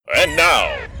And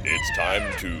now, it's time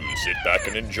to sit back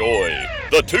and enjoy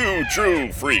the Two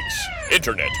True Freaks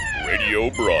Internet Radio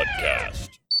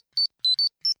Broadcast.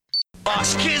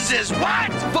 Fox Kids is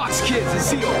what? Fox Kids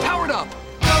is Zeo powered up. Go,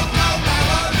 go,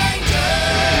 Power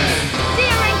Rangers!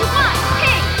 Zeo Ranger 1,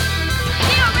 pink.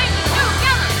 Zeo Ranger 2,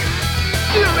 yellow.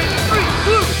 Zeo Ranger 3,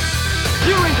 blue.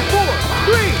 Zeo Ranger 4,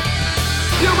 green.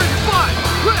 Zeo Ranger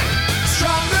 5, red.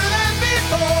 Stronger than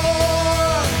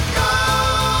before. Go,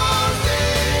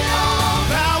 Zeo!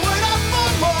 Powered up for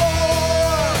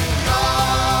more. Go,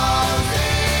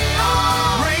 Zeo!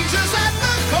 Rangers at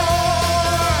the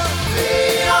core.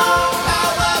 Zeo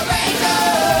Power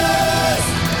Rangers!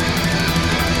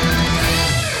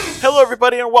 Hello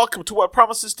everybody and welcome to what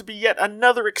promises to be yet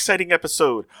another exciting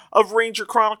episode of Ranger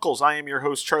Chronicles. I am your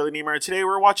host Charlie Niemeyer, and today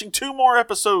we're watching two more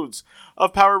episodes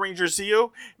of Power Rangers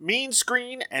Zeo, Mean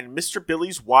Screen, and Mr.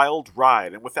 Billy's Wild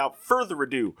Ride. And without further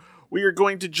ado, we are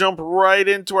going to jump right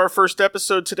into our first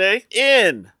episode today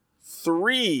in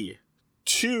 3,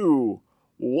 2,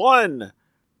 1,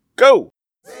 go!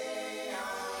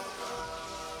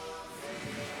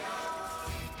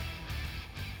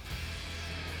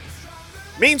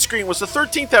 Mean Screen was the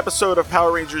 13th episode of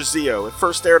Power Rangers Zeo. It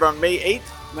first aired on May 8,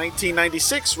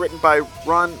 1996, written by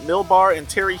Ron Milbar and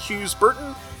Terry Hughes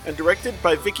Burton, and directed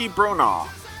by Vicky Bronaugh.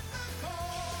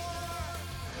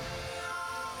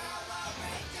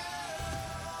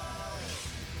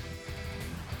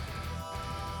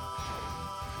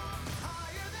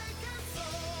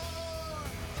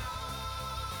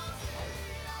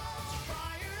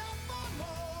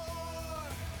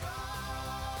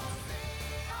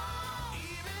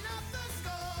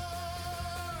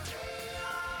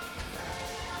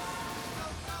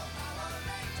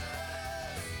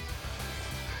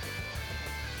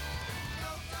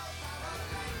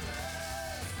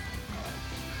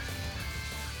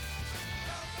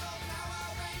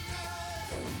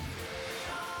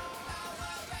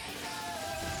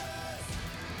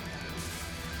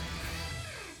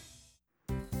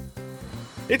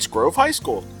 It's Grove High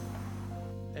School.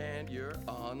 And you're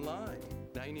online.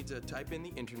 Now you need to type in the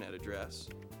internet address.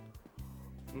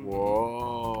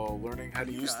 Whoa, learning how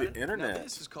to use Got the it. internet. Now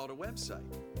this is called a website.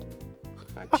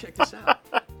 Check this out.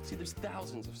 See, there's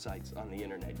thousands of sites on the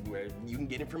internet where you can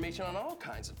get information on all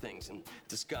kinds of things and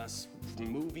discuss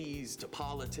movies to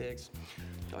politics.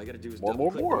 All you gotta do is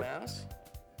double-click the mouse.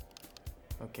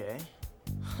 Okay.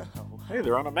 Hey,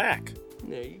 they're on a Mac.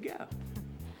 There you go.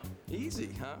 Easy,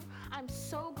 huh? I'm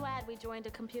so glad we joined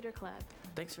a computer club.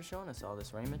 Thanks for showing us all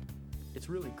this, Raymond. It's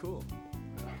really cool.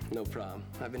 No problem.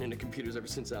 I've been into computers ever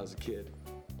since I was a kid.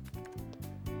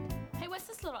 Hey, what's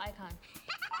this little icon?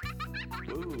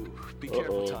 Ooh, be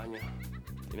careful, Tanya.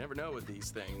 You never know with these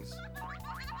things.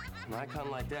 An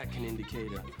icon like that can indicate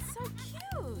a It's so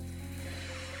cute.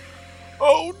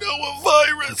 Oh no, a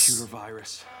virus! computer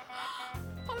virus.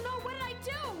 Oh no, what did I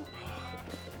do?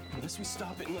 Unless we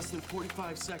stop it in less than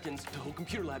 45 seconds, the whole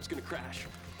computer lab's gonna crash.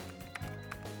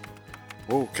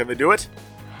 Oh, can they do it?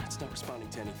 It's not responding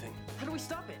to anything. How do we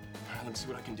stop it? Let me see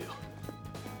what I can do.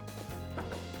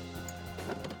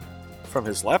 From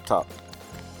his laptop.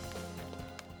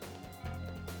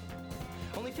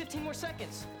 Only 15 more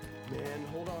seconds. Man,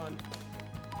 hold on.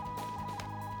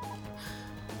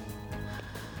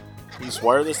 He's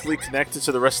wirelessly connected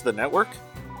to the rest of the network?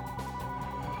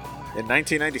 In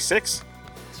 1996?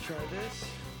 Let's try this.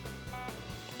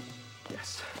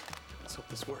 Yes. Let's hope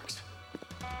this works.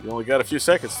 You only got a few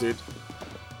seconds, dude.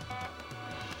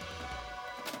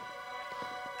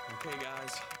 Okay,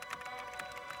 guys.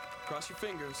 Cross your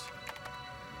fingers.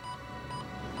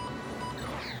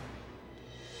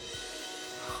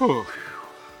 Whew.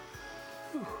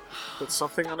 Put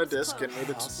something on a disc and made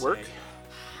it work?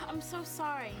 I'm so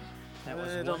sorry. That was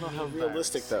I don't know one how little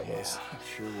realistic virus. that was.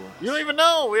 Sure was. You don't even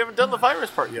know! We haven't done the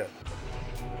virus part yet.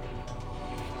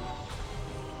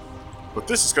 But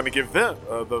this is gonna give them,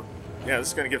 this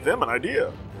is gonna give them an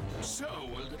idea. So,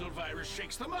 a little virus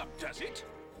shakes them up, does it?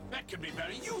 That can be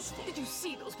very useful. Did you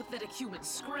see those pathetic humans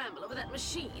scramble over that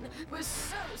machine? We're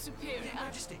so superior.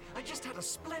 Majesty, I just had a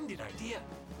splendid idea.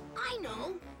 I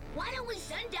know. Why don't we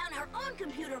send down our own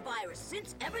computer virus?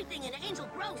 Since everything in Angel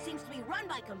Grove seems to be run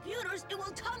by computers, it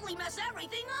will totally mess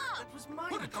everything up. That was my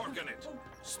Put a cork in it.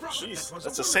 Jeez,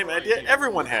 that's the same idea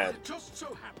everyone had. It just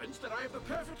so happens that I have the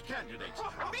perfect candidate.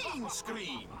 Mean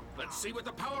Screen. Let's see what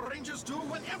the Power Rangers do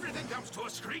when everything comes to a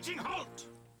screeching halt.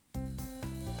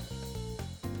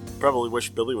 Probably wish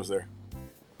Billy was there.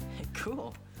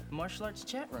 Cool. Martial arts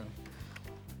chat room.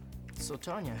 So,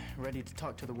 Tanya, ready to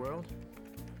talk to the world?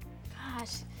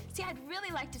 Gosh. See, I'd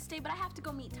really like to stay, but I have to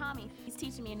go meet Tommy. He's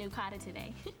teaching me a new kata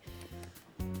today.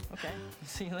 Okay,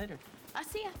 see you later. I'll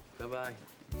see ya. Bye-bye.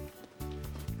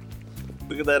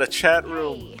 Look at that, a chat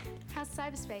room. Hey, how's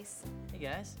cyberspace? Hey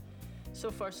guys,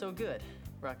 so far so good.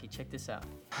 Rocky, check this out.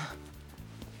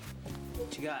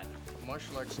 What you got?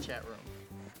 Martial arts chat room.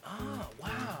 Oh,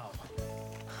 wow.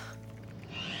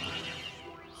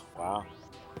 Wow.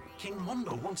 King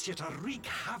Mondo wants you to wreak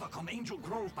havoc on Angel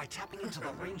Grove by tapping into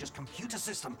the Rangers' computer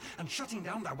system and shutting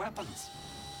down their weapons.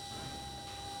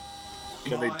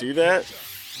 Can they do that?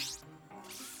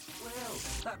 Well,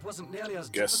 that wasn't nearly as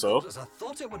Guess difficult so. as I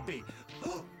thought it would be.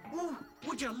 Oh,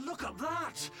 would you look at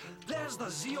that? There's the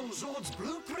Zeozord's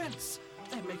blueprints.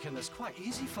 They're making this quite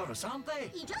easy for us, aren't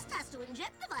they? He just has to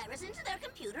inject the virus into their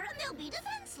computer and they'll be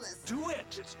defenseless. Do it!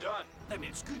 It's done. Then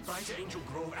it's goodbye to Angel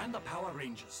Grove and the Power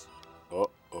Rangers.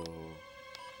 Uh-oh.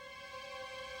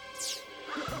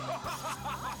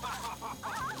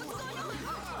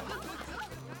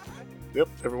 Yep,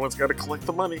 everyone's got to collect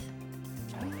the money.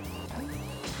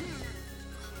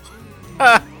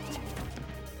 Ha!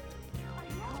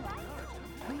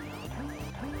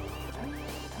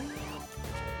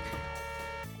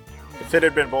 If it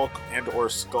had been Bulk and or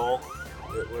Skull,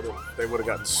 they would have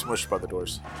gotten smushed by the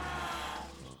doors.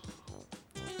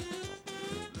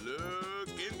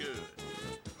 Looking good.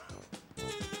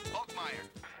 Bulkmeyer,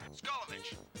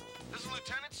 Skolovich, this is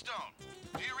Lieutenant Stone.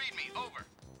 Do you read me? Over.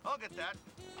 I'll get that.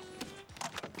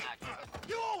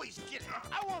 You always get it.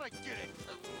 I want to get it.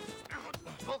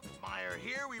 Bulkmeyer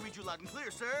here. We read you loud and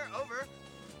clear, sir. Over.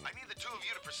 I need the two of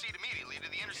you to proceed immediately to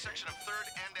the intersection of 3rd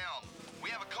and Elm. We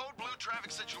have a code blue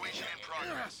traffic situation in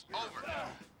progress. Over.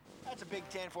 That's a big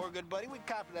 10 for good buddy. We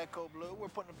copy that code blue. We're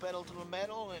putting the pedal to the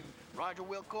metal, and Roger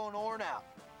Wilco and Orrin out.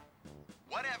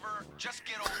 Whatever. Just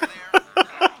get over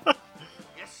there.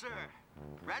 Yes, sir.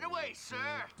 Right away, sir.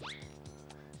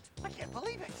 I can't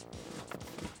believe it.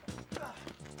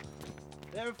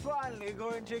 They're finally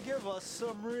going to give us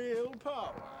some real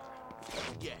power.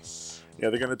 Yes. Yeah,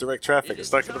 they're going to direct traffic.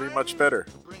 It's not going to be much better.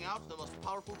 Bring out the most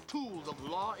powerful tools of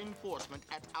law enforcement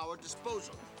at our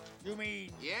disposal. You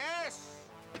mean? Yes.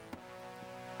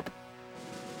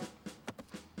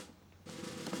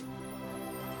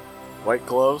 White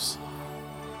gloves.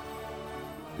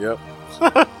 Yep.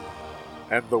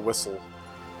 And the whistle.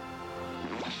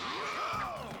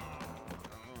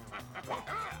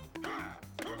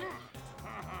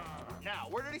 Now,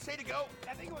 where did he say to go?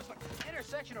 I think it was the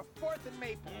intersection of 4th and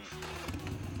Maple.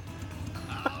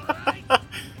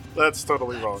 That's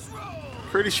totally wrong.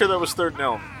 Pretty sure that was 3rd and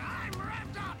Elm.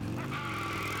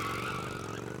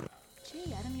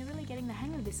 Gee, Adam, you're really getting the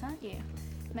hang of this, aren't you?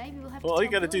 Maybe we'll have to Well, all you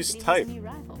tell gotta do Billy is that he type. has a new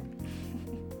rival.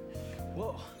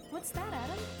 Whoa. What's that,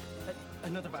 Adam?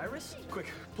 Another virus?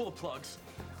 Quick, pull the plugs.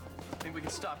 I think we can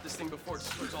stop this thing before it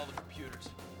destroys all the computers.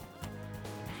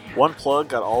 One plug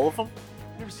got all of them?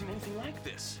 Never seen anything like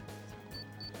this.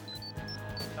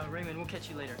 Raymond, we'll catch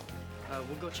you later.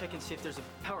 We'll go check and see if there's a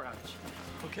power outage.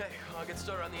 Okay, I'll get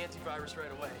started on the antivirus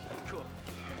right away. Cool.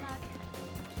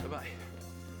 Good luck.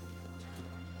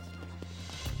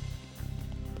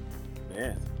 Bye-bye.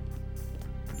 Man.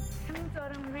 Come in,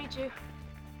 Zordon, we'll read you.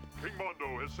 King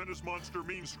Mondo has sent his monster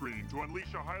Mean Screen to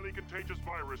unleash a highly contagious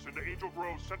virus into Angel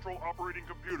Grove's central operating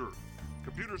computer.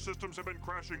 Computer systems have been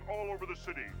crashing all over the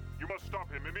city. You must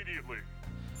stop him immediately.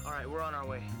 All right, we're on our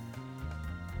way.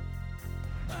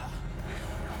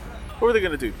 What were they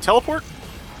going to do? Teleport?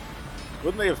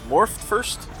 Wouldn't they have morphed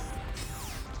first?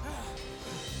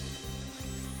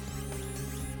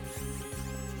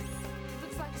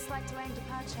 Looks like a slight delay in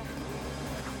departure.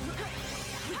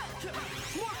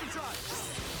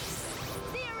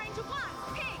 Zero Ranger 1,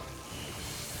 pink!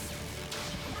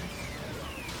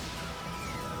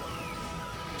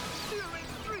 Zero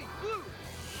Ranger 3, blue!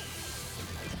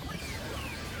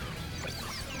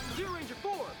 Zero Ranger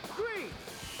 4, green!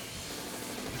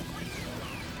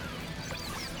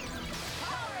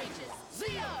 Power Rangers,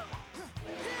 Zeo!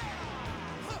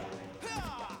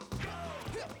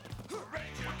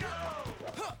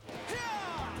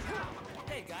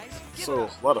 Hey, guys. So,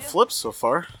 a lot of flips so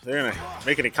far. They're going to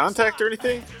make any contact or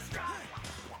anything?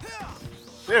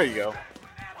 There you go.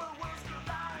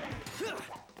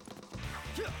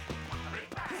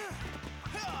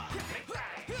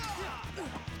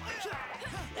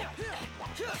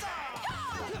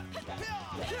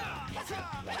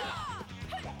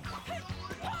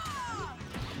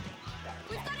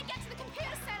 We've got to get to the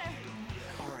computer center!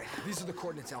 Alright, these are the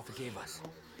coordinates Alpha gave us.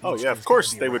 Oh yeah, of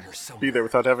course they would be there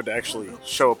without having to actually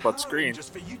show up on screen.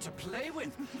 Just for you to play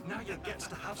with. Now you get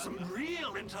to have some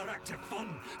real interactive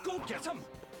fun. Go get him.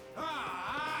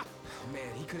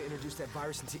 Man, he could have introduced that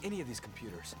virus into any of these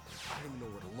computers. I don't even know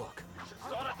where to look.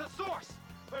 Start at the source!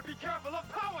 But be careful of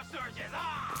power surges!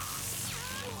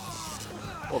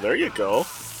 Well, there you go.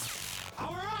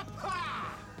 Power up!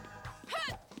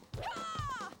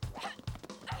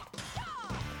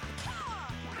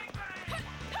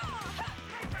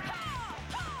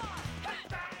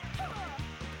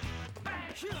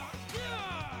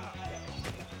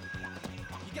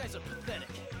 You guys are pathetic.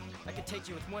 I could take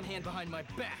you with one hand behind my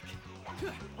back.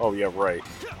 Oh, yeah, right.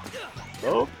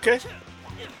 Okay.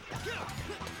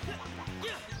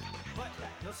 But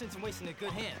no sense in wasting a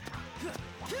good hand.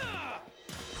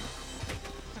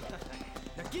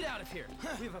 Now get out of here.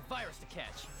 We have a virus to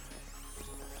catch.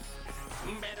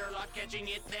 Better luck catching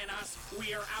it than us.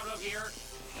 We are out of here.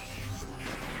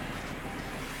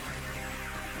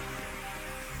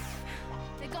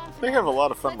 They're gone for They now. have a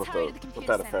lot of fun Let's with hurry to those, the with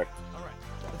computer that center. effect. All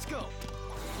right, let's go.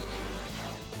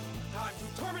 Time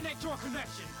to terminate your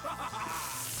connection!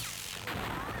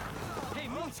 Hey,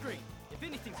 Moon Screen. If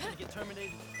anything's gonna get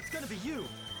terminated, it's gonna be you.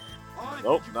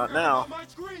 Nope, not now. My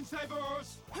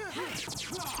screensavers!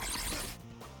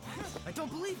 I don't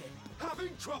believe it.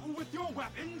 Having trouble with your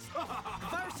weapons? The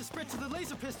virus has spread to the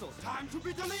laser pistols. Time to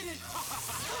be deleted!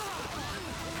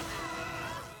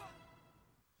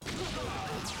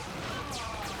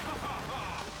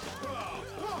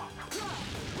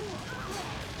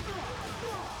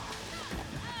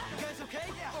 You guys okay?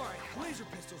 All right, laser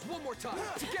pistols, one more time.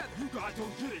 Together. You guys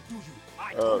don't get it, do you?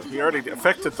 Oh, he already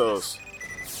affected those.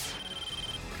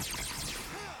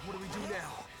 What do we do now?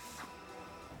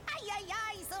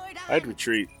 Zordon! I'd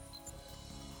retreat.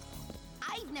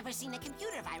 I've never seen a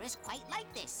computer virus quite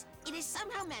like this. It has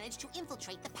somehow managed to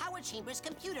infiltrate the power chamber's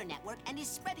computer network and is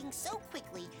spreading so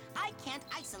quickly, I can't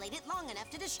isolate it long enough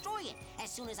to destroy it.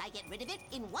 As soon as I get rid of it,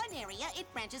 in one area,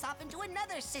 it branches off into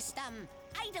another system.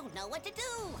 I don't know what to do.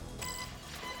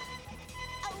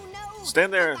 Oh no!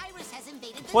 Stand there. The virus has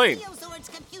invaded the Complain. Zeozord's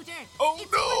computer. Oh,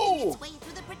 it's no! working its way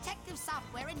through the protective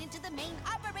software and into the main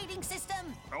operating system.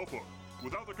 Alpha,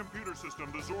 without the computer system,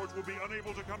 the Zords will be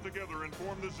unable to come together and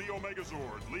form the Z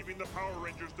Megazord, leaving the Power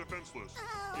Rangers defenseless.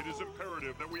 It is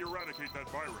imperative that we eradicate that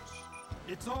virus.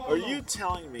 It's all Are you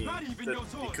telling me Not that even the your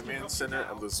Zords can command help center you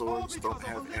now. of the All Zords because don't of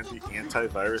have a little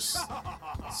antivirus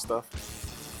stuff?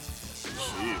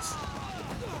 Jeez.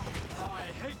 I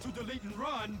hate to delete and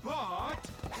run, but...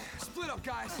 Split up,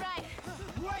 guys. Right.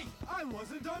 Wait! I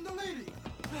wasn't done deleting!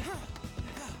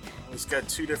 He's got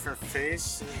two different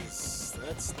faces.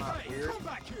 That's not Hey, weird. come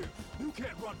back here! You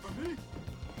can't run from me!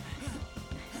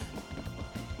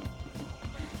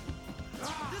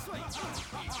 This way.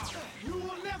 You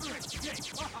will never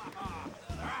escape!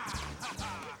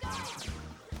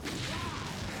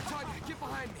 Tanya, get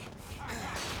behind me.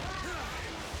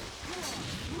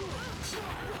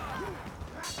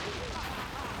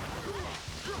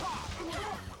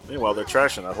 Meanwhile, they're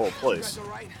trashing that whole You place. guys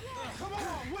all right? Come on!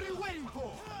 What are you waiting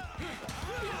for?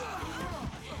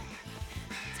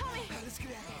 Tommy! Let's get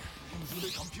out of here.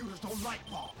 Usually computers don't like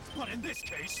bombs, but in this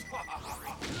case...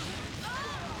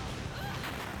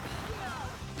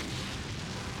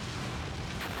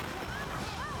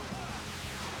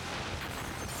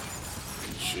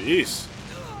 Jeez.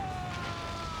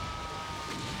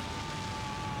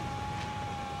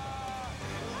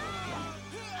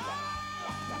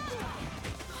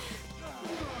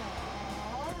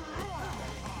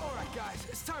 All right, guys,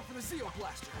 it's time for the Zeo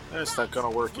Blaster. That's not gonna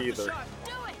work Worth a either. shot.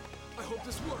 Do it! I hope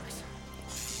this works.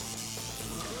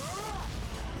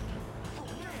 Oh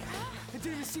man, it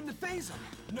didn't even seem to phase him.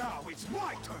 Now it's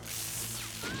my turn!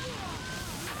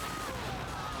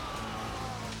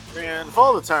 Man, of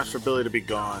all the times for Billy to be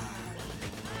gone.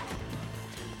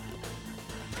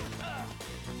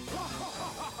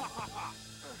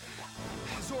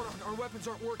 Zordon, our weapons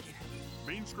aren't working.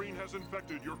 Main Screen has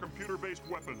infected your computer-based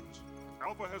weapons.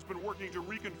 Alpha has been working to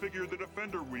reconfigure the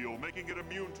Defender Wheel, making it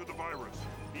immune to the virus.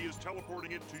 He is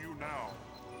teleporting it to you now.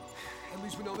 At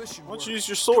least we know this should Why work. don't you use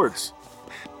your swords?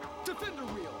 Defender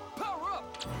Wheel, power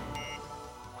up!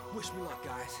 Wish me luck,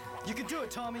 guys. You can do it,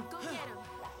 Tommy. Go get him.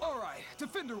 All right,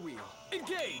 Defender Wheel,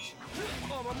 engage!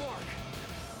 On my mark.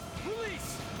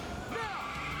 Release! Now!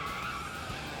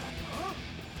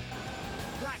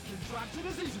 That contraption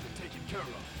is easily taken care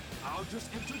of. I'll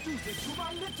just introduce it to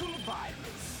my little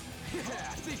virus. Yeah,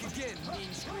 think again,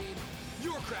 Mean Screen.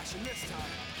 You're crashing this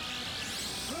time.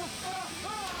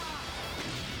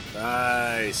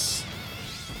 Nice.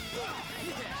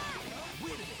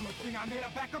 Good thing I made a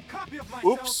backup copy of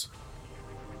myself. Oops.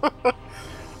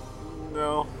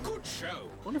 No. Good show.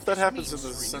 Wonder if that happens in the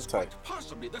Mean Screen is Sentai. quite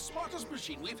possibly the smartest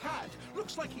machine we've had.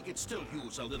 Looks like he could still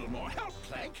use a little more help,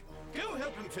 Clank. Go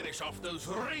help him finish off those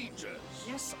Rangers.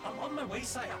 Yes, I'm on my way,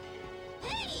 sire.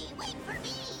 Hey, wait for me!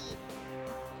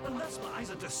 Unless my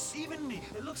eyes are deceiving me,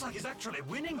 it looks like he's actually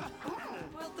winning.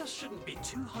 Well, this shouldn't be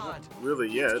too hard. Really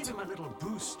yet. Let's give him a little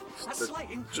boost. A slight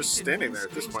increase Just in standing there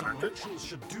at this Mainscreen's point, aren't they? dimensions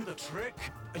should do the trick.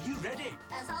 Are you ready?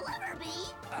 As I'll ever be.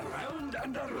 Around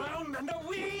and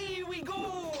away we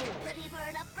go! Ready for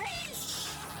an upgrade?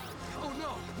 Oh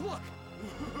no, look!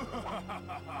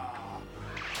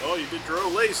 Oh, you did grow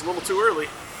lace a little too early.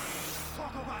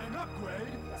 Talk about an upgrade.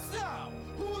 So,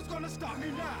 who's gonna stop me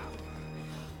now?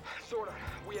 Sorta.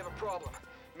 We have a problem.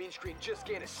 Mean Screen just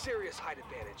gained a serious height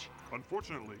advantage.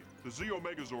 Unfortunately, the Zeo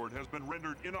Megazord has been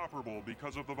rendered inoperable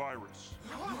because of the virus.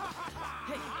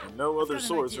 Hey, And no other I've got an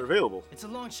swords idea. are available. It's a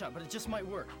long shot, but it just might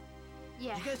work.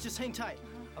 Yeah. You guys just hang tight.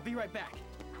 I'll be right back.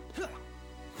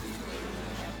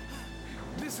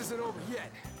 This isn't over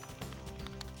yet.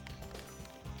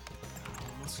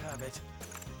 Let's have it.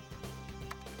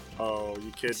 Oh,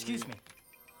 you kidding Excuse me.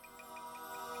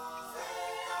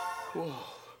 Whoa.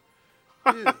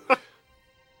 Dude.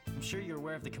 I'm sure you're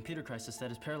aware of the computer crisis that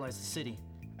has paralyzed the city.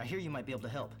 I hear you might be able to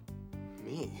help.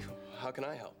 Me? How can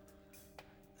I help?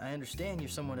 I understand you're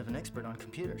somewhat of an expert on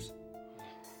computers.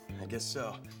 I guess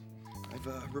so.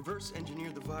 I've reverse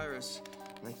engineered the virus,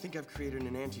 and I think I've created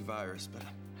an antivirus, but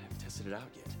I haven't tested it out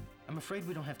yet. I'm afraid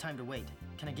we don't have time to wait.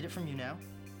 Can I get it from you now?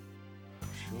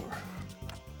 Sure.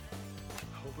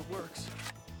 Hope it works.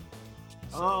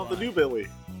 Oh, the new Billy.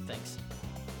 Thanks.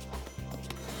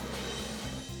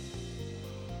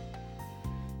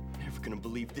 Never gonna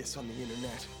believe this on the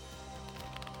internet.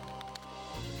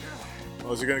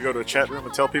 Oh, is he gonna go to a chat room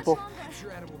and tell people? I'm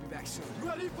sure Adam will be back soon.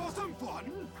 Ready for some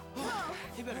fun?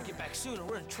 You better get back soon or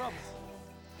we're in trouble.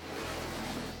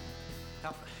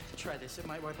 Now, try this. It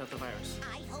might wipe out the virus.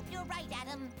 I hope you're right,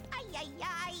 Adam. Ay, ay,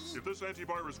 ay. If this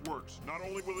antivirus works, not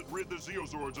only will it rid the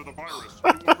Zeozords of the virus,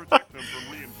 it will protect them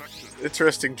from reinfection.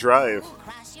 Interesting drive.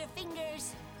 Cross your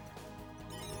fingers.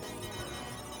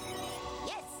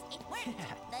 Yes, it worked.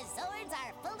 The Zords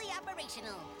are fully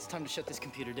operational. It's time to shut this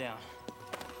computer down.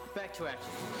 Back to action.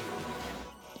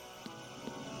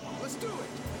 Let's do it!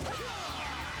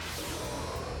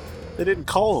 They didn't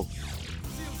call him.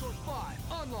 Zeozord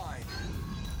 5, online.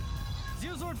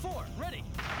 Zeozord 4, ready.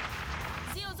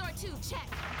 Zeozord 2, check.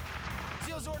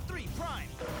 Zeozord 3, prime.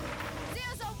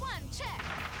 Zeozord 1, check.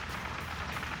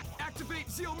 Activate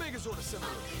Zeo Megazord assembly.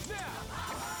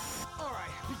 Now!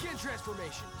 Alright, begin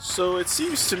transformation. So it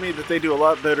seems to me that they do a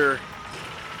lot better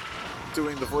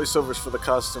doing the voiceovers for the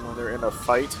costume when they're in a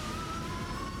fight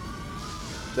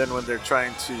than when they're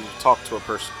trying to talk to a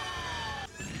person.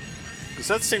 Because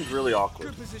that seemed really awkward.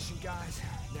 Good position, guys.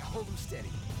 Now hold them steady.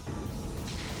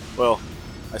 Well,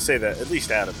 I say that, at least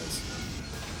Adam is.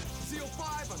 Zeo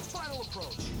 5 on final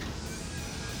approach.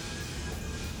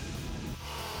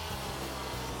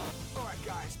 Alright,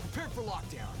 guys, prepare for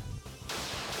lockdown.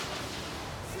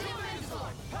 Zeo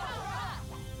Megazord, power up!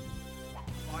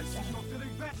 I see you're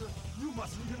feeling better. You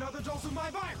must need another dose of my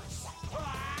virus.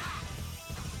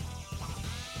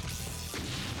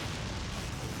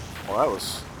 Well, that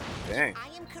was... dang.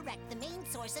 I am correct. The main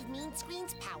source of Mean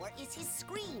Screen's power is his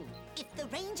screen. If the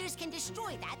Rangers can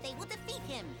destroy that, they will defeat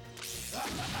him.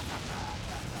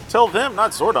 Tell them,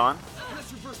 not Zordon.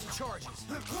 Let's reverse the charges.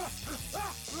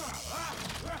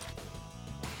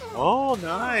 Oh, If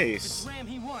nice. it's Ram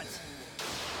he wants,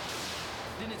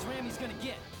 then it's Ram he's gonna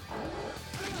get.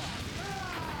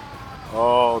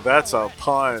 Oh, that's a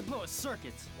pun. Blow a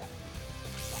circuit.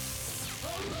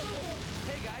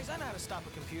 Hey guys, I know how to stop a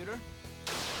computer.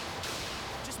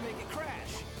 Just make it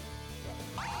crash.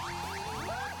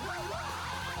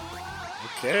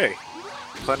 Okay.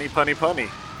 Punny, punny, punny.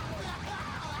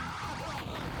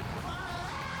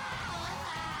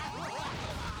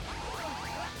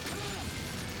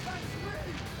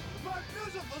 My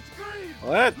beautiful screen!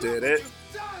 Well, that did it.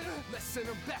 Let's send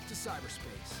him back to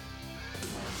cyberspace.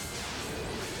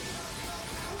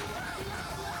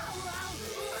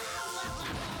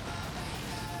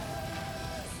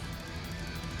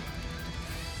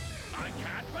 I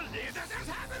can't believe this is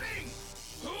happening!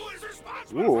 Who is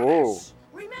responsible for Ooh. this?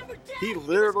 Remember, Dad, He it was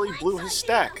literally Clink's blew his idea.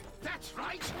 stack. That's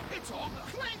right! It's all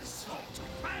Clink's fault!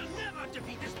 I'll never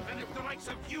defeat this planet with the likes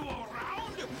of you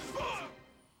around!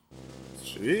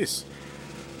 Jeez.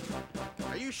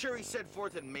 Are you sure he said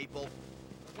 4th and Maple?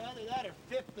 Either that or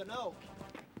 5th and Oak.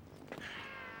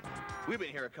 We've been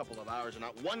here a couple of hours and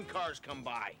not one car's come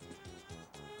by.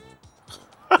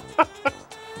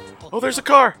 Oh, there's a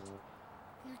car.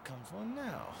 Here comes one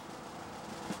now.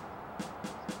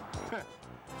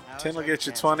 10 will get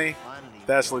you 20.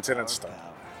 That's Lieutenant Stone.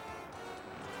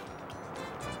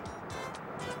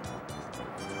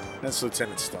 That's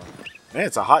Lieutenant Stone. Man,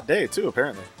 it's a hot day, too,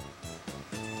 apparently.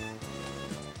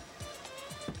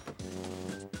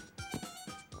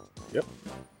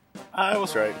 I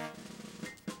was right.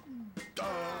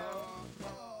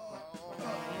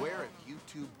 Where have you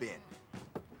two been?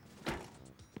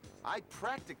 I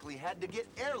practically had to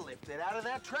get airlifted out of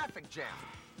that traffic jam.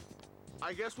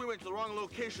 I guess we went to the wrong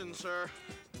location, sir.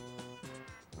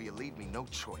 Will you leave me no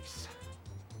choice?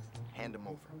 Hand them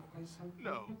over, boys.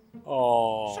 No.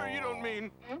 Oh. Sir, you don't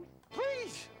mean...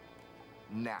 Please!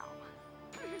 Now.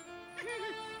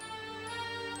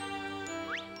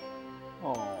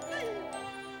 Oh.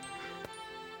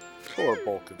 Poor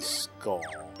Bulk's skull.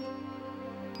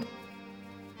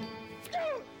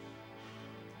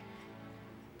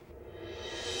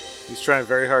 He's trying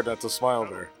very hard not to smile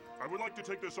there. I would like to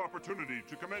take this opportunity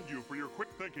to commend you for your quick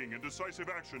thinking and decisive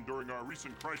action during our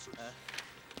recent crisis.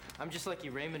 I'm just lucky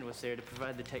Raymond was there to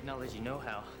provide the technology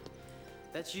know-how.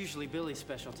 That's usually Billy's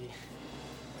specialty.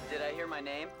 Did I hear my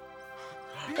name?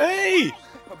 Hey!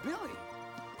 Billy!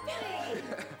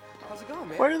 How's it going,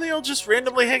 man? Why are they all just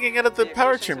randomly hanging out at the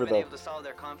power chamber, though? Able to solve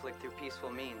their conflict through peaceful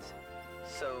means.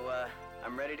 So,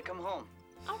 I'm ready to come home.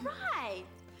 All right.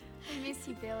 I miss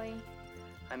you, Billy.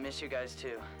 I miss you guys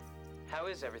too. How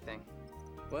is everything?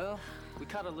 Well, we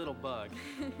caught a little bug.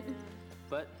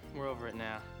 But we're over it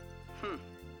now.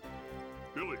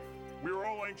 Billy, we are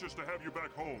all anxious to have you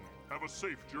back home. Have a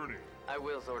safe journey. I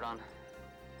will, Zordon.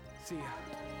 See ya.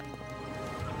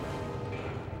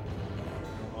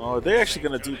 Oh, are they actually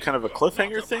going to do kind of a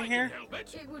cliffhanger thing here?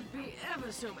 It would be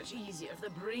ever so much easier if the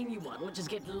brainy one would just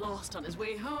get lost on his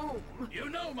way home. You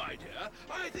know, my dear,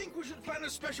 I think we should plan a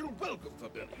special welcome for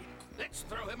Billy. Let's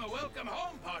throw him a welcome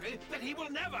home party that he will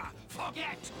never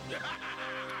forget.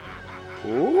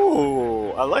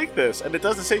 Ooh, I like this. And it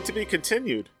doesn't say to be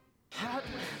continued. I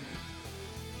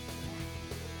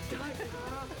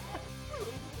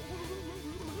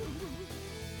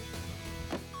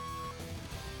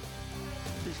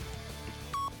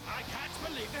can't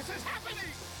believe this is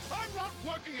happening. I'm not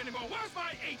working anymore. Where's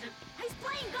my agent? He's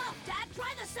playing golf, Dad.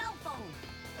 Try the cell phone.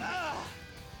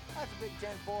 That's a big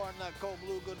 10-4 on that cold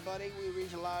blue, good buddy. We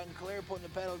reach loud and clear, putting the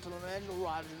pedal to the metal.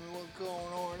 Roger, what's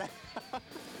going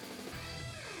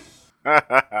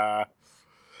on?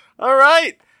 All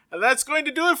right. And that's going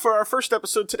to do it for our first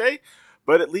episode today.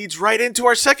 But it leads right into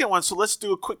our second one. So let's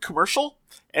do a quick commercial.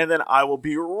 And then I will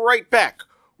be right back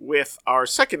with our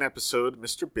second episode,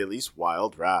 Mr. Billy's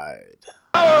Wild Ride.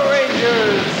 Power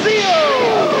Rangers, Zeo!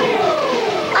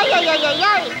 Ay, ay, ay, ay,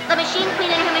 ay! The Machine Queen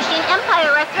and her Machine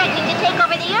Empire are threatening to take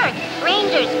over the Earth.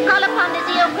 Rangers, call upon the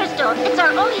Zeo Crystal. It's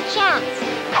our only chance.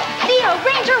 Zeo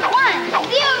Ranger 1!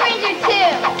 Zeo Ranger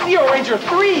 2! Zeo Ranger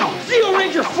 3! Zeo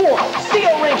Ranger 4!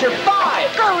 Zeo Ranger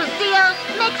 5! Go, Zeos!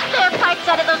 Make spare parts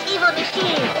out of those evil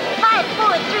machines! 5,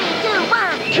 4, 3, 2,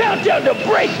 1! Countdown to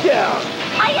breakdown!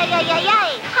 Ay, ay, ay, ay,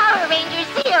 ay! Power Rangers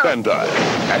Zeo! Bandai.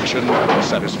 Action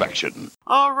satisfaction.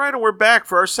 All right, and we're back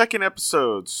for our second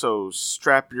episode. So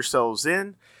strap yourselves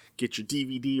in, get your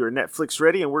DVD or Netflix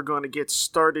ready, and we're going to get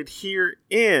started here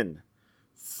in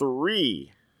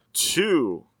 3,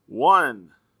 2,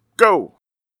 1, go!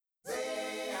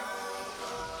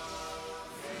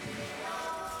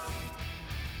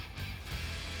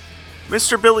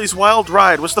 Mr. Billy's Wild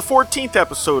Ride was the 14th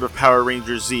episode of Power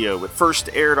Rangers Zeo. It first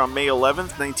aired on May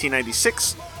 11th,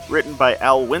 1996, written by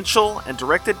Al Winchell and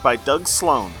directed by Doug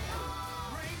Sloan.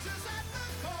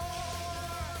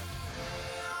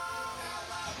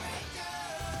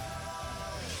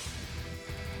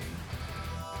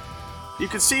 You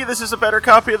can see this is a better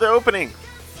copy of the opening.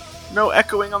 No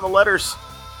echoing on the letters.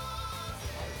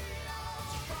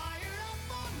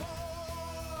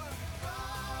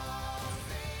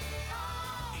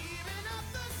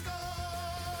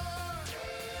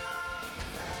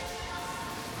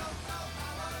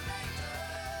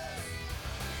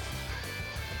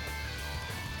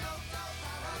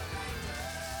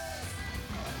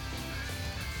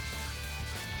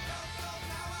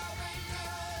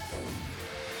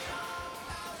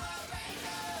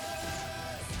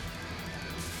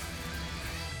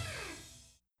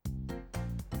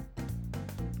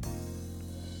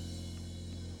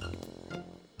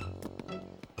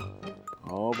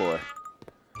 Oh boy.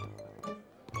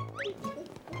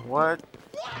 What?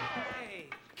 Hey,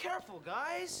 careful,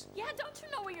 guys. Yeah, don't you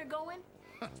know where you're going?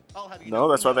 I'll have you No,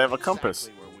 that's why they have a compass.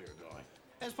 Exactly where we're going.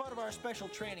 As part of our special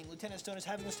training, Lieutenant Stone is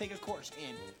having us take a course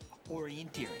in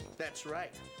orienteering. That's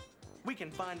right. We can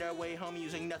find our way home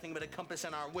using nothing but a compass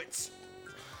and our wits.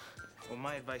 Well,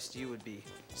 my advice to you would be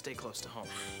stay close to home.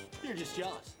 You're just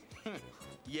jealous.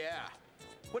 Yeah.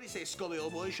 What do you say, Scully,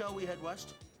 old boy? Shall we head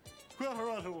west?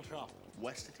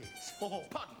 West it is. Oh,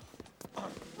 pardon.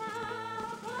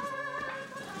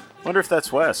 Wonder if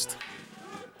that's West.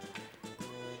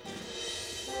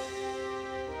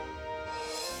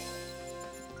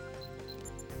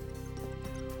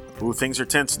 Ooh, things are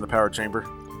tense in the power chamber.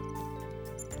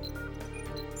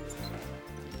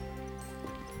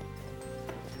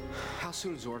 How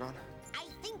soon, Zordon? I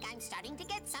think I'm starting to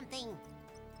get something.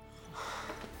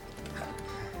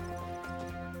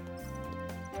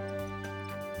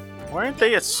 Why aren't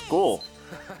they at school?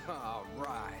 All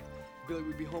right. Billy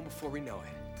will be home before we know it.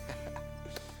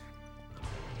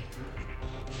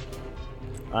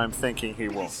 I'm thinking he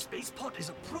will. The spaceport is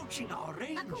approaching our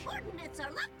range. The coordinates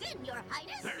are locked in, Your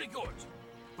Highness. Very good.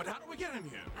 But how do we get him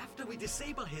here? After we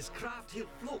disable his craft, he'll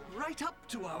float right up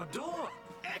to our door.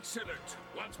 Excellent.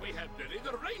 Once we have Billy,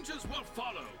 the Rangers will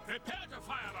follow. Prepare to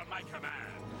fire on my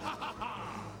command. Ha ha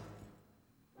ha!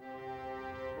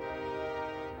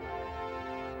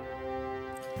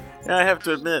 Yeah, I have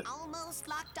to admit, Almost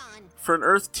locked on. for an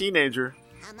Earth teenager,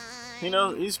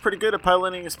 he's pretty good at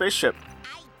piloting a spaceship.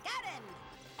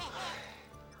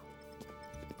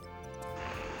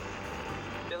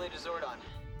 Billy to Zordon,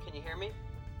 can you hear me?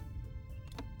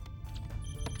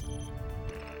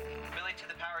 Billy to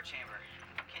the power chamber,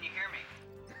 can you hear me?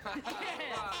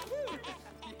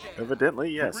 Evidently,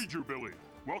 yes. Read you, Billy.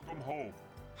 Welcome home.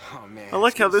 Oh man. I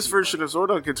like how this version of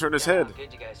Zordon can turn his head. How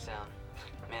good you guys sound.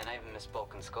 Man, I even missed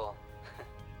Bulk and Skull.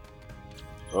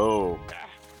 Oh.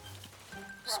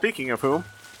 Speaking of whom.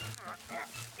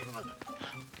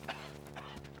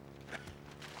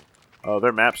 Oh,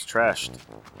 their map's trashed.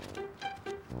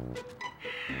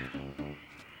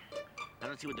 I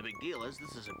don't see what the big deal is.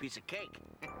 This is a piece of cake.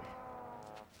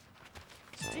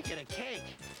 Speaking of cake,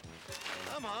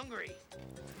 I'm hungry.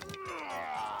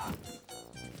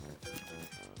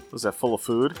 Was that full of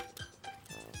food?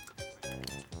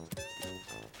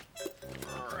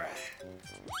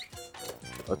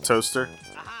 A toaster?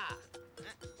 Aha!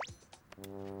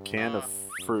 Can of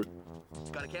fruit.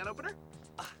 Got a can opener?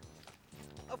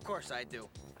 Of course I do.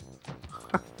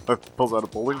 Pulls out a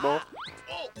bowling ball?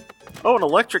 Oh, an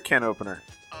electric can opener.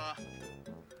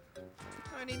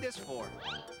 I need this for.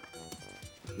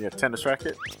 Yeah, tennis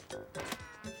racket.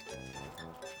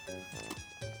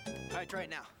 Alright, try it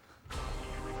now.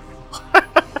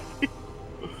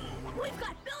 We've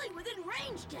got Billy within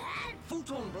range, Dad.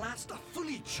 Photon blaster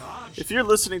fully charged. If you're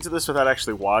listening to this without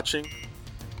actually watching,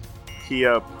 he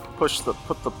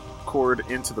put the cord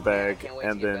into the bag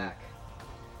and then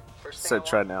said,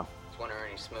 "Try now." It's one of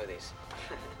Ernie's smoothies.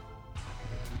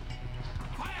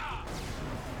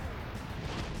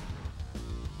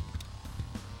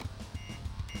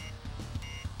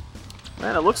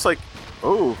 Man, it looks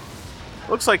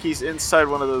like he's inside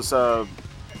one of those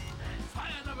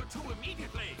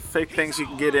fake things you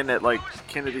can get in at like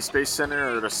Kennedy Space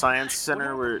Center or the Science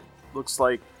Center, where it looks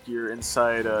like you're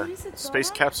inside a space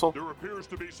capsule. There appears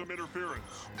to be some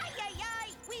interference. Ay!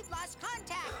 We've lost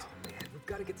contact. Man, we've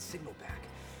got to get the signal back.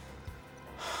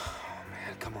 Oh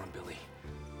man, come on, Billy.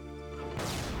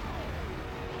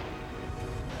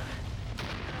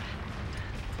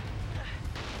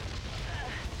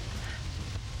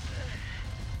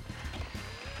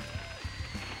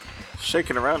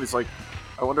 Shaking around, he's like,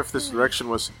 I wonder if this direction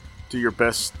was do your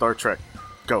best, Star Trek.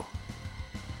 Go.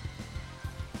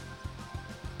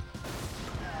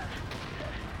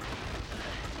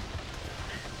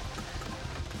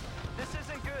 This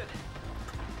isn't good.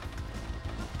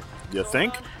 You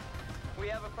think? We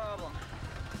have a problem.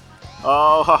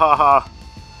 Oh, ha ha ha.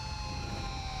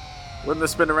 Wouldn't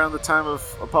this been around the time of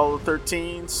Apollo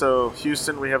 13? So,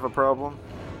 Houston, we have a problem?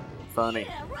 Funny.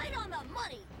 Yeah, right on the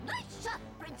money. Nice shot,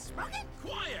 Prince Sprocket.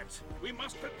 Quiet! We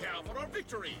must prepare for our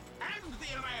victory and the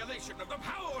annihilation of the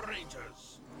Power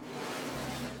Rangers.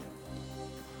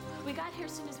 We got here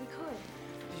as soon as we could.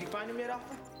 Did you find him yet,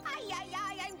 Alpha? Ay!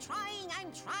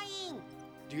 I'm trying.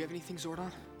 Do you have anything,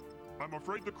 Zordon? I'm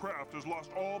afraid the craft has lost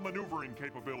all maneuvering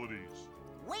capabilities.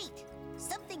 Wait,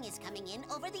 something is coming in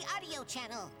over the audio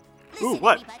channel. Ooh, Listen,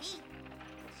 what? everybody.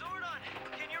 Zordon,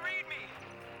 can you read me?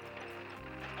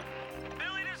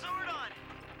 Billy to Zordon.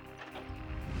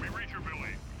 We read you,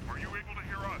 Billy. Are you able to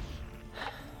hear us?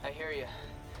 I hear you.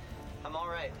 I'm all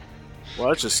right.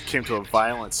 Well, it just came to a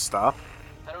violent stop.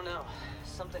 I don't know.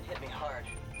 Something hit me hard.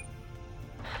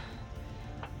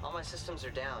 All my systems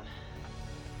are down.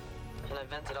 And I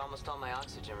vented almost all my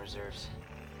oxygen reserves.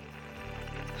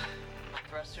 My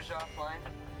thrusters are offline.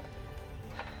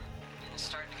 And it's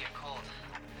starting to get cold.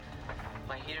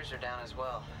 My heaters are down as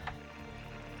well.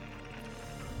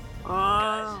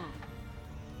 Guys,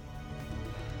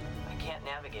 I can't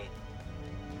navigate.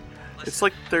 It's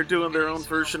like they're doing their own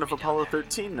version of Apollo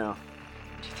 13 now.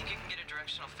 Do you think you can get a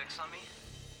directional fix on me?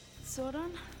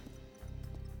 Zordon?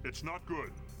 It's not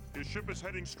good. His ship is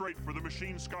heading straight for the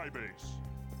machine skybase.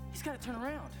 He's got to turn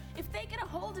around. If they get a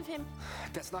hold of him...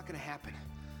 That's not gonna happen.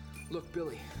 Look,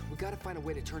 Billy, we gotta find a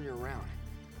way to turn you around.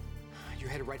 You're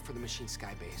headed right for the machine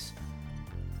sky base.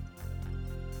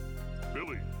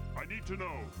 Billy, I need to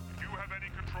know, do you have any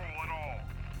control at all?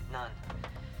 None.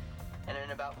 And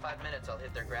in about 5 minutes, I'll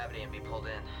hit their gravity and be pulled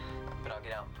in. But I'll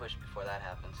get out and push before that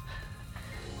happens.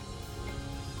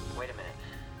 Wait a minute.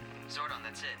 Zordon,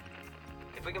 that's it.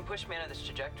 If we can push me out of this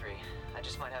trajectory, I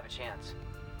just might have a chance.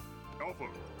 Alpha,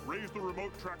 raise the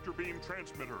remote tractor beam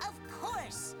transmitter. Of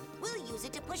course! We'll use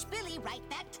it to push Billy right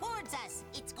back towards us.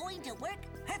 It's going to work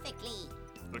perfectly.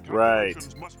 The Right.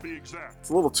 calculations must be exact. It's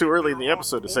a little too early in the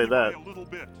episode to say that. A little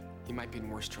bit. He might be in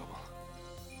worse trouble.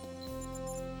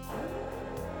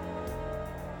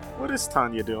 What is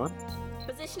Tanya doing?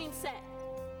 Positioning set.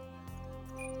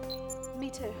 Me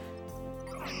too.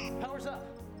 Power's up.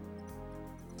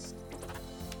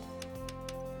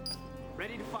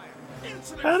 Ready to fire.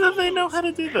 How do they know how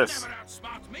to do this? Never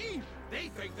outsmart me. They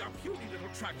think their puny little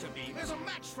tractor beam is a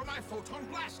match for my photon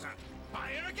blaster.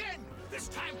 Fire again. This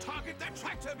time target that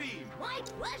tractor beam. My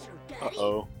pleasure, Daddy.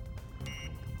 Uh-oh.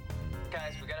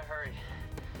 Guys, we gotta hurry.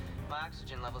 My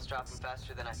oxygen level's dropping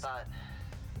faster than I thought.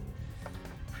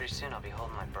 Pretty soon I'll be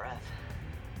holding my breath.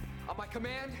 On my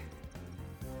command.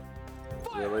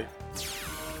 Really?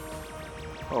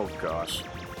 Oh gosh.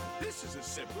 This is as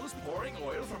simple as pouring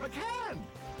oil from a can.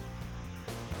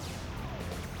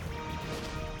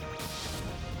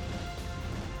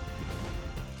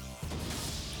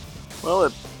 Well,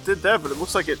 it did that, but it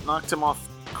looks like it knocked him off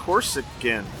course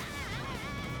again.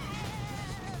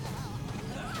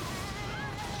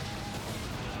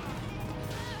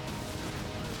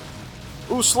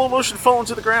 Ooh, slow motion falling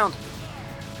to the ground.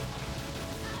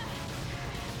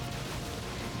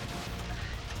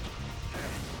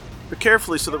 But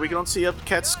carefully so that we don't see up the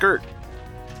cat's skirt.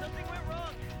 Something went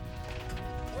wrong.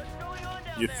 What's going on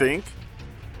down You there? think?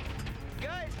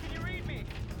 Guys, can you read me?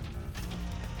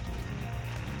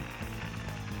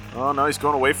 Oh no, he's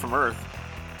going away from Earth.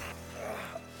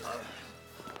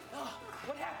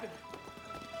 What happened?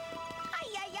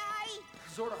 Ay.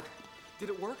 Zordon, did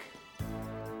it work?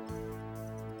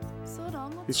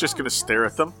 Zordon, what's He's just wrong? gonna stare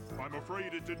at them. I'm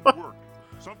afraid it didn't work.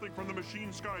 Something from the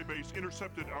machine sky base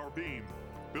intercepted our beam.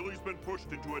 Billy's been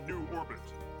pushed into a new orbit.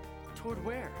 Toward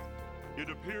where? It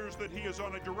appears that he is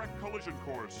on a direct collision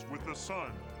course with the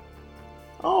sun.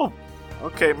 Oh,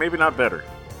 okay, maybe not better.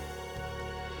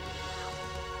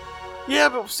 Yeah,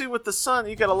 but see, with the sun,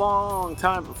 you got a long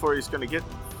time before he's gonna get.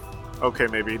 Okay,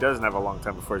 maybe he doesn't have a long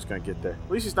time before he's gonna get there.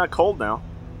 At least he's not cold now.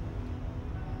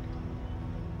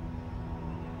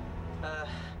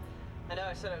 I know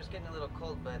I said I was getting a little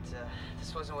cold, but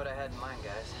this wasn't what I had in mind,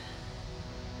 guys.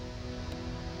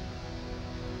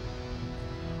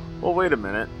 Well, wait a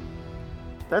minute.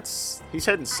 He's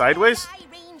heading sideways? Aye,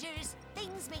 Rangers.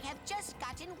 Things may have just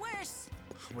gotten worse.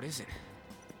 What is it?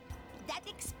 That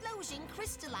explosion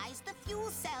crystallized the fuel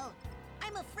cell.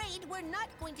 I'm afraid we're not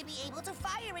going to be able to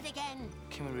fire it again.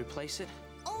 Can we replace it?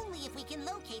 Only if we can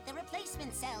locate the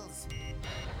replacement cells.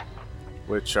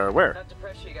 Which are where? Not to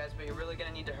pressure you guys, but you're really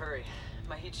gonna need to hurry.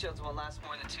 My heat shields won't last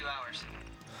more than 2 hours.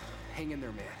 Hang in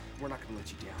there, man. We're not gonna let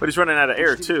you down. But he's running out of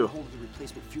air, We just need to too. get hold of the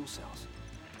replacement fuel cells.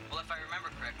 Well, if I remember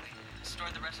correctly, I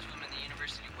stored the rest of them in the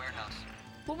university warehouse.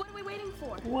 Well, what are we waiting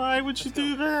for? Why would you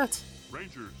do that?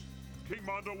 Rangers, King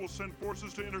Mondo will send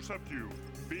forces to intercept you.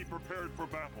 Be prepared for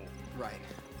battle. Right.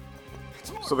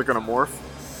 So they're gonna morph?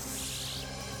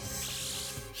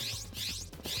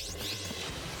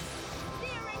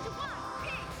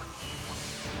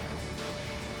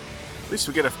 At least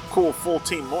we get a cool full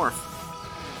team morph.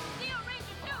 Zero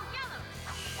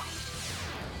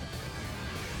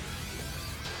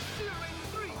Ranger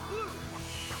 3, blue.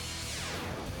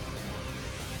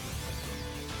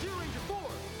 Zero Ranger 4,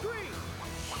 green.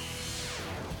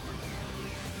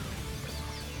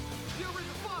 Zero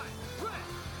Ranger 5, red.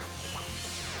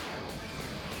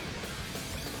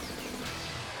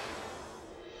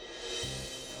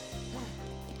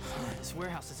 This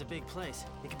warehouse is a big place.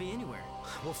 It could be anywhere.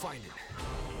 We'll find it.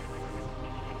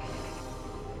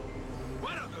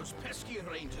 Where are those pesky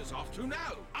Rangers off to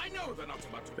now? I know they're not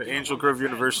about to The give Angel up on Grove the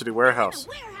University warehouse.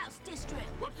 Warehouse district.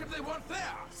 What could they want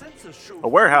there? Sensors show A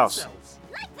warehouse.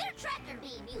 Like their tractor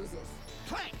beam uses.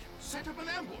 Clank, set up an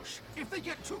ambush. If they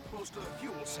get too close to the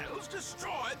fuel cells,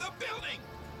 destroy the building.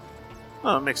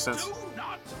 Oh, that makes sense. Do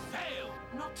not fail.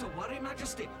 Not to worry,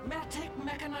 Majesty. Mertech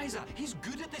Mechanizer. He's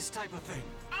good at this type of thing.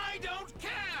 I don't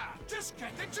care. Just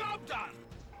get the job done.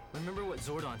 Remember what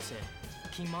Zordon said.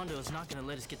 King Mondo is not gonna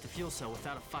let us get the fuel cell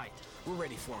without a fight. We're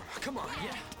ready for him. Come on.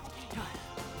 Yeah.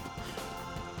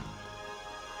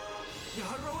 The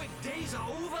heroic days are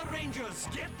over, Rangers.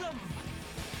 Get them.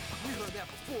 We heard that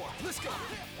before. Let's go.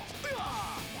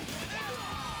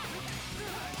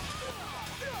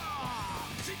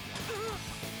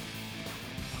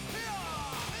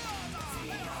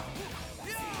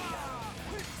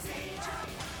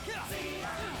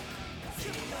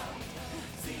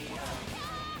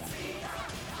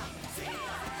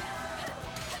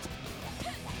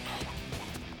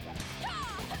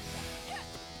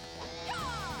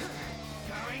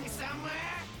 Going somewhere?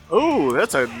 Ooh,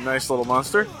 that's a nice little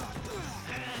monster.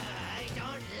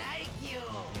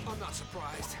 I'm not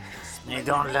surprised. They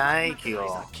don't like you.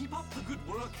 Keep up the good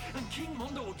work, and King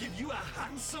Mondo will give you a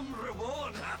handsome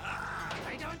reward.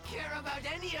 I don't care about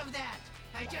any of that.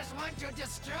 I just want to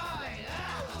destroy.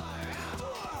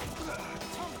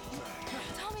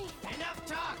 Tommy! Enough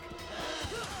talk.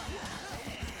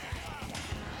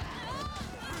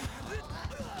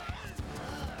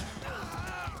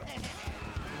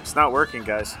 It's not working,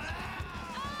 guys.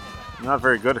 I'm not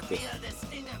very good at this. Feel the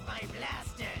sting of my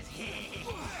blasters.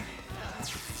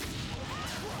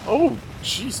 Oh,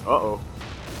 jeez. Uh-oh.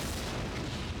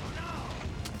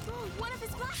 One of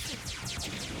his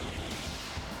blasters!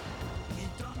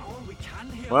 We've done all we can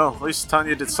here. Well, at least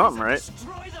Tanya did something, right?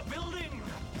 Destroy the building.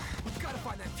 We've got to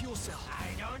find that fuel cell.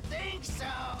 I don't think so.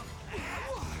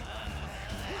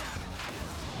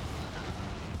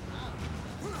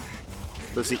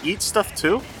 Does he eat stuff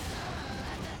too?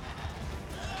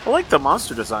 I like the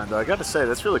monster design, though. I gotta say,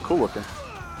 that's really cool looking.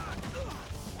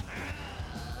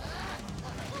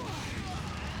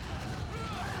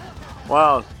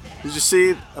 Wow. Did you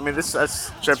see? I mean,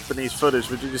 that's Japanese footage,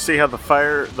 but did you see how the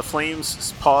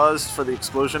flames paused for the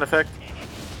explosion effect?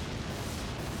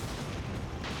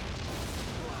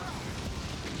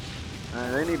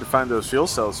 They need to find those fuel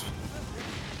cells.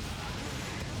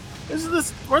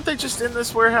 Weren't they just in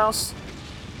this warehouse?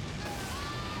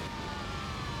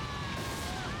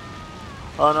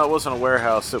 Oh no, it wasn't a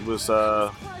warehouse. It was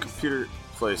a computer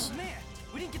place. Man,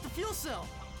 we didn't get the fuel cell.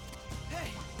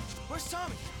 Hey, where's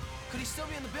Tommy? Could he still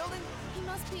be in the building? He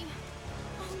must be.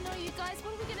 Oh no, you guys,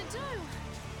 what are we gonna do?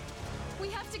 We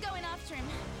have to go in after him.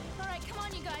 Alright, come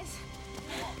on, you guys.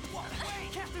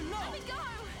 Wait, Captain, no! Let me go!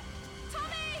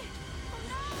 Tommy!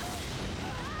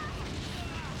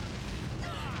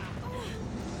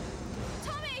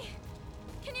 Tommy!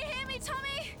 Can you hear me,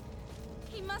 Tommy?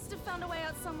 He must have found a way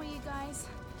out somewhere, you guys.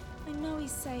 I know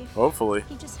he's safe. Hopefully.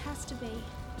 He just has to be,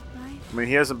 right? I mean,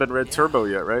 he hasn't been Red Turbo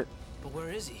yet, right? But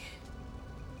where is he?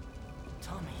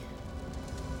 Tommy.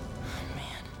 Oh,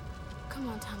 man. Come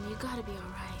on, Tommy, you gotta be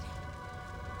alright.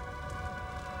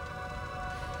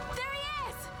 There he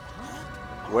is!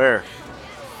 Where?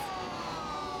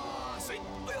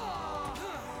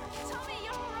 Tommy,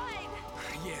 you're alright!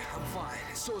 Yeah, I'm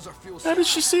fine. So is our fuel cell. How did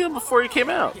she see him before he came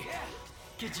out?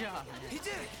 Good job. He did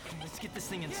it. Let's get this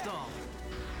thing installed.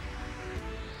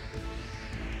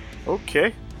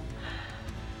 Okay.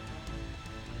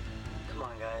 Come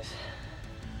on, guys.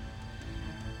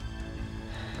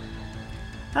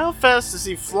 How fast is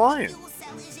he flying?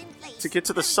 To get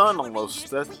to the sun almost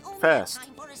that fast.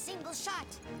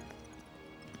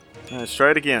 Let's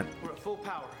try it again. We're at full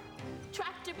power.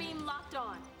 Tractor beam locked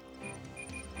on.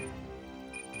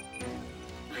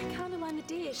 I can't align the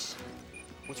dish.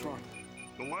 What's wrong?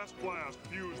 The last blast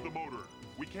fused the motor.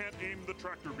 We can't aim the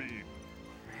tractor beam.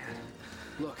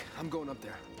 Look, I'm going up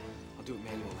there. I'll do it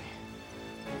manually.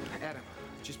 Adam,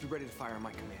 just be ready to fire on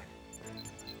my command.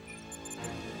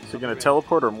 Is he gonna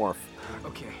teleport or morph?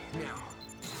 Okay, now.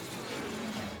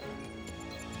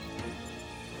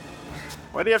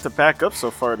 Why do you have to back up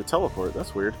so far to teleport?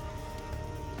 That's weird.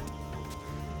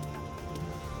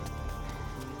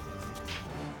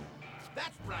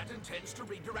 That brat intends to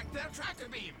redirect their tractor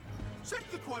beam. Set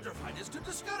the quarterfinals to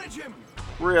discourage him.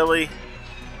 Really?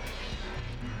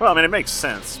 Well, I mean, it makes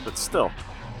sense, but still.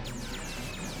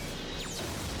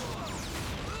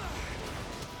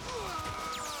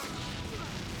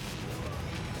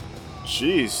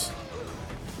 Jeez.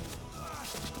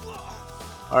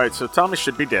 Alright, so Tommy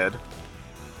should be dead.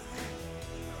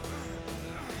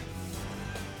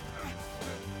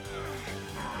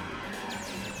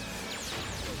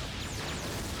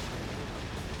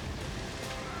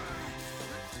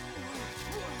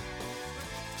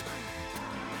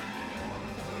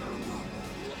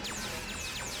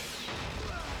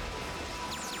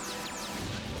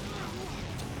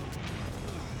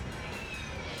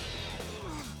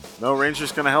 No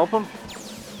Ranger's gonna help him?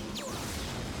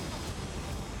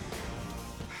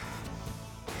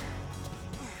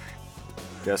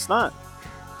 Guess not.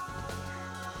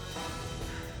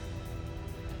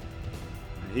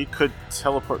 He could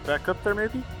teleport back up there,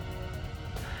 maybe?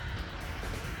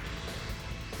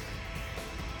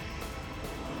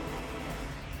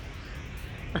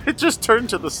 It just turned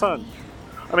to the sun.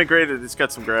 I mean, granted, it's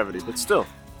got some gravity, but still.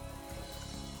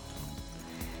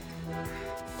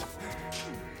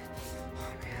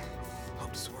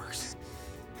 Hope this works.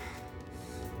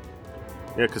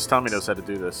 Yeah, because Tommy knows how to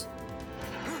do this.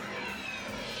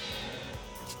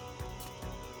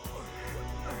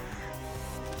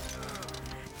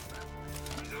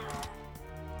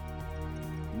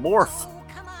 Morph. Oh,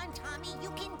 come on, Tommy. You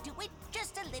can do it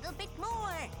just a little bit more.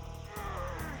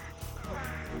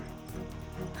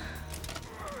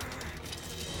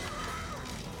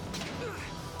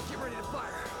 Get ready to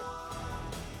fire.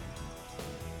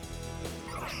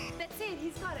 That's it,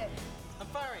 he's got it. I'm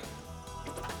firing.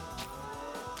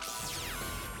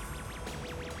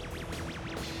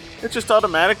 It just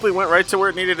automatically went right to where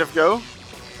it needed to go?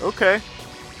 Okay.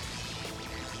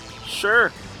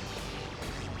 Sure.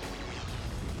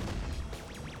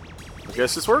 I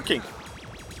guess it's working.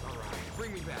 Alright,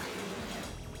 bring me back.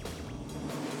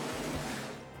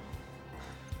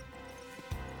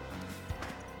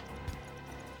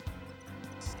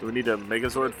 Do we need a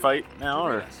Megazord fight now,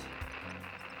 or?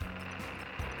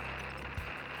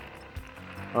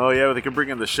 Oh yeah, they can bring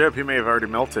in the ship. He may have already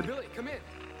melted. Billy, come in. Yeah,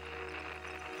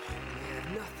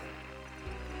 nothing.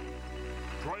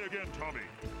 Try again, Tommy.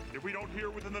 If we don't hear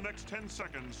within the next 10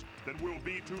 seconds, then we'll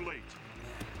be too late.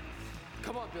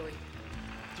 Come on, Billy.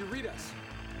 Do you read us?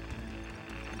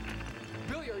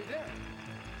 Billy, are you there?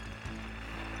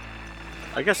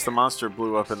 I guess the monster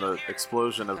blew up in the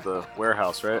explosion of the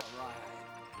warehouse, right?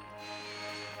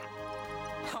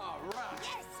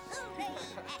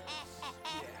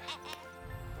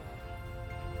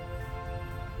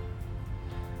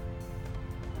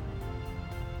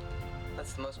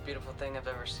 That's the most beautiful thing I've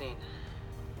ever seen.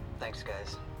 Thanks,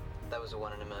 guys. That was a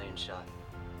 1 in a million shot.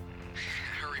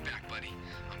 Hurry back, buddy.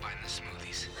 I'm buying the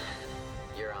smoothies.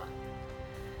 You're on.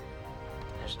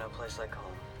 There's no place like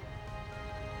home.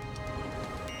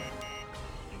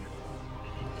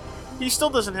 He still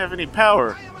doesn't have any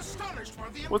power. I am astonished for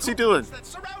the What's he doing? that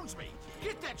surrounds me.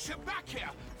 Get that ship back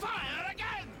here. Fire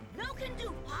again. No can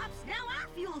do, Pops. Now our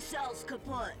fuel cell's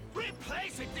kaput.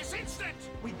 Replace it this instant.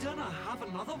 We don't have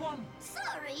another one.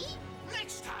 Sorry.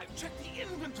 Next time, check the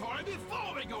inventory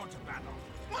before we go into battle.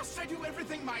 Must I do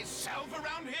everything myself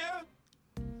around here?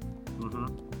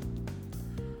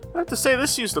 I have to say,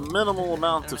 this used a minimal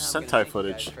amount of Sentai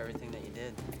footage. For everything that you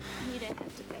did. You don't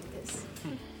have to thank us.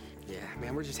 Yeah,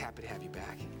 man, we're just happy to have you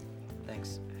back.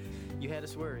 Thanks. You had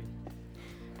us worried.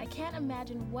 I can't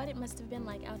imagine what it must have been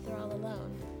like out there all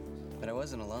alone. But I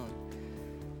wasn't alone.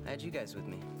 I had you guys with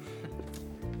me.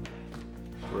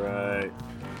 Right.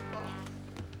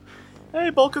 Hey,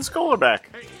 Bulk and Skull are back.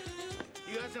 Hey,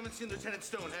 you guys haven't seen Lieutenant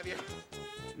Stone, have you?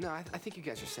 No, I think you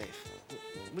guys are safe.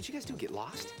 What'd you guys do, get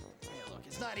lost? Yeah, look,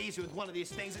 it's not easy with one of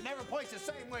these things. It never points the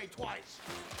same way twice.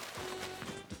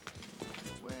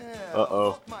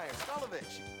 Uh-oh. Meyer,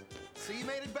 Stolovich. So you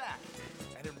made it back.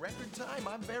 And in record time,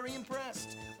 I'm very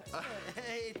impressed.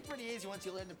 Hey, it's pretty easy once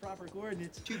you learn the proper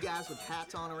coordinates. Two guys with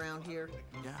hats on around here.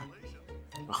 Yeah.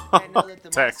 I know that the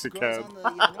Taxi mouse grows cab.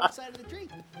 on the north side of the tree.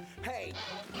 Hey,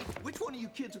 which one of you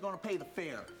kids are going to pay the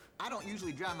fare? I don't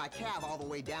usually drive my cab all the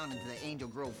way down into the Angel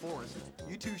Grove Forest.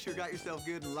 You two sure got yourself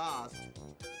good and lost.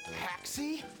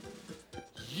 Taxi?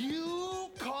 You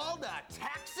called a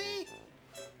taxi?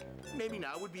 Maybe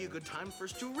now would be a good time for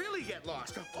us to really get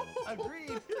lost.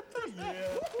 Agreed.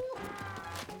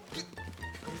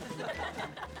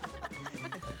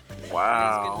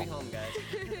 Wow. It's good to be home, guys.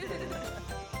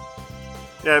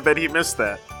 Yeah, I bet he missed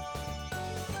that.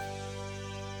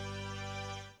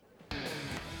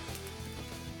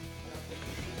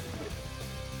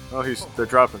 Oh, they're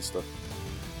dropping stuff.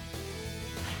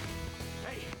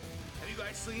 Hey, have you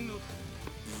guys seen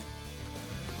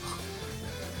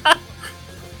the...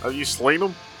 Are you slaying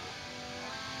them?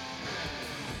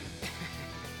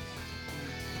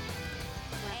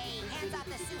 Hey, hands off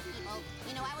the suit, people.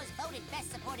 You know, I was voted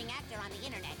best supporting actor on the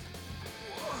internet.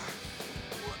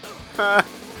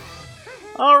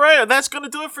 All right, that's going to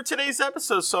do it for today's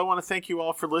episode. So I want to thank you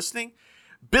all for listening.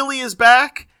 Billy is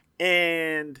back,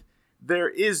 and there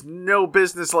is no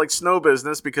business like snow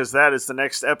business, because that is the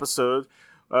next episode,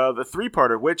 the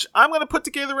three-parter, which I'm going to put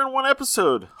together in one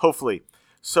episode, hopefully.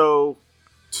 So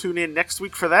tune in next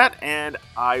week for that, and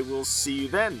I will see you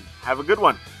then. Have a good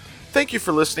one. Thank you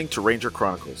for listening to Ranger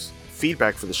Chronicles.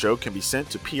 Feedback for the show can be sent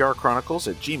to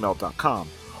prchronicles@gmail.com,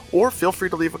 or feel free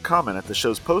to leave a comment at the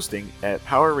show's posting at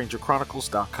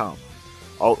powerrangerchronicles.com.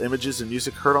 All images and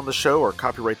music heard on the show are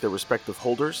copyright their respective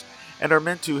holders and are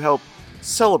meant to help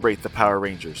celebrate the Power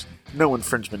Rangers. No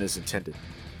infringement is intended.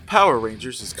 Power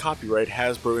Rangers is copyright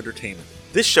Hasbro Entertainment.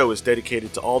 This show is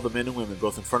dedicated to all the men and women,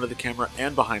 both in front of the camera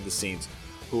and behind the scenes,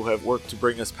 who have worked to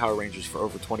bring us Power Rangers for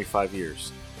over 25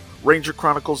 years. Ranger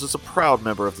Chronicles is a proud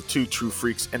member of the Two True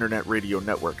Freaks Internet Radio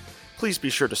Network. Please be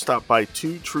sure to stop by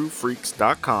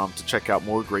twotruefreaks.com to check out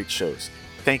more great shows.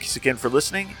 Thanks again for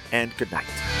listening, and good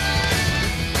night.